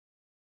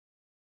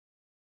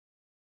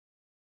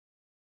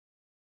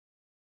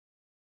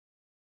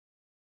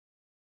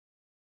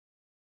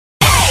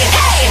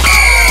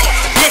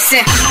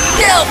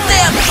tell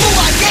them who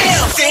I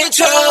am.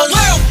 Central,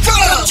 where I'm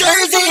from,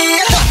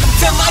 Jersey.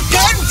 Till my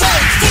gun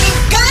breaks, Team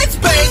Gunz,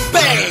 bang,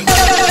 bang.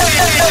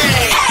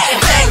 Hey,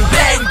 bang,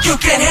 bang, you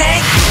can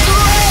hang.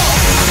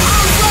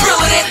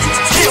 Ruin it,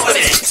 deal with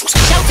it.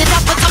 Shout it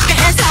up, put up your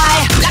hands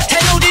high. Black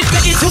tail loaded,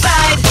 ready to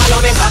ride.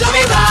 Follow me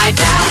right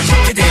now.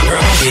 Today we're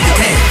on the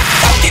day.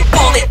 Rock it,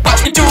 pull it,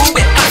 watch me do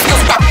it. I'm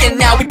still rockin',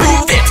 now we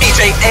prove it.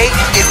 TJA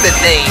is the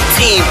name.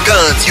 Team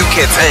Gunz, you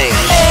can hang.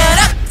 Stand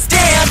up,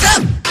 stand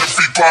up.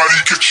 Everybody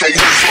get your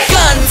hands up.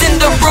 Guns in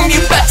the room,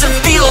 you better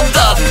feel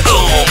the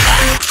boom.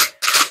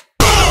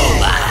 Boom.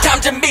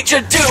 Time to meet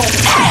your doom.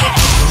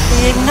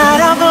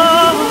 Ignite our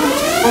bones.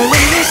 When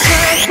we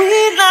say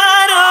we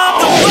light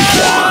up the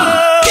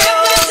world.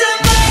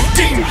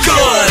 Team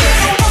Gunz.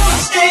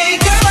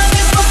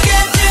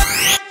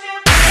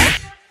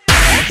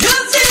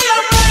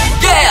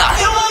 Yeah.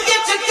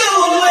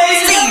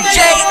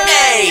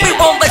 CJA. We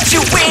won't let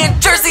you win.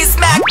 Jersey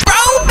smack,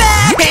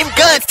 throwback. Team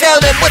Gunz, tell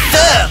them what's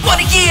up.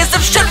 20 years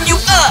of shutting you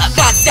up.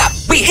 Non-stop,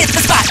 we hit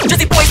the spot.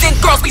 Jersey boys and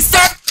girls, we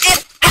serve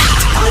it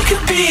hot. I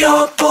could be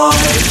your boy.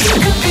 You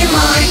could be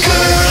my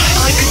girl.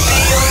 I could be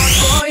your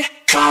boy.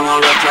 Come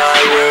on, rock my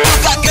world. I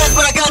got guns,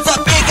 but I got the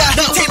bigger.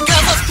 Team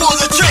Gunz, let's pull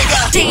the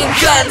trigger. Team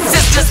Gunz,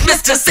 sisters,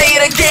 mister, say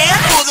it again.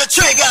 Pull the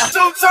trigger.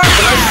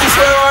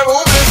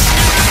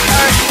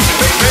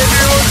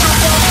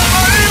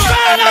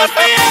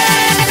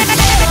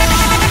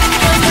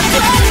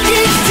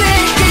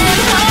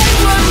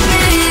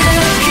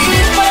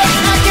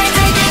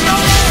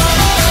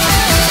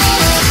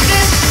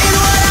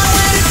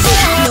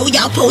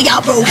 Pull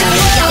y'all broke.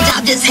 Y'all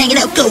job just hanging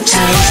up ghosts.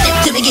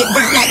 Step till they get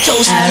burnt like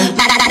toast.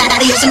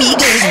 Adios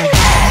amigos.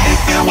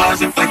 If it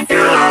wasn't for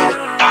you,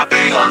 I'd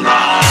be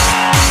alone.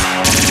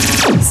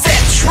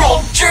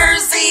 Central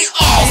Jersey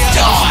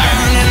All-Star.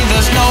 And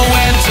there's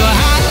nowhere to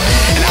hide.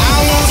 And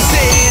I won't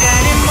say it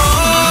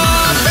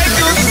anymore. Break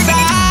through the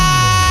side.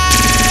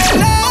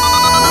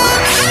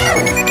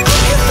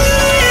 Look at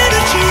the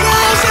energy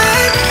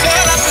rising.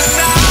 Tear up the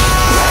side.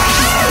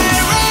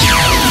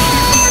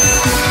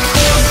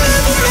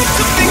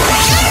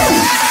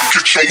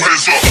 Get your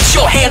hands up. Get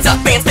your hands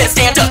up, and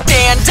stand up,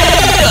 stand up.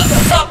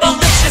 So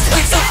malicious,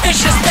 we so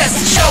vicious. Best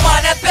show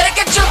on it, better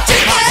get your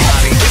team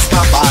in. It's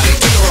my body,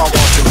 do what I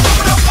want to.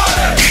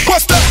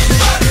 What's that?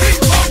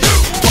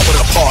 Pump it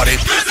a party.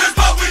 This is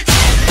what we do.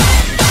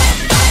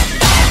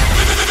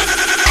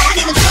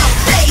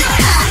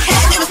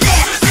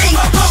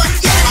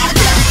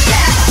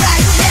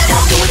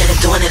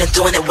 I'm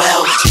doing it well.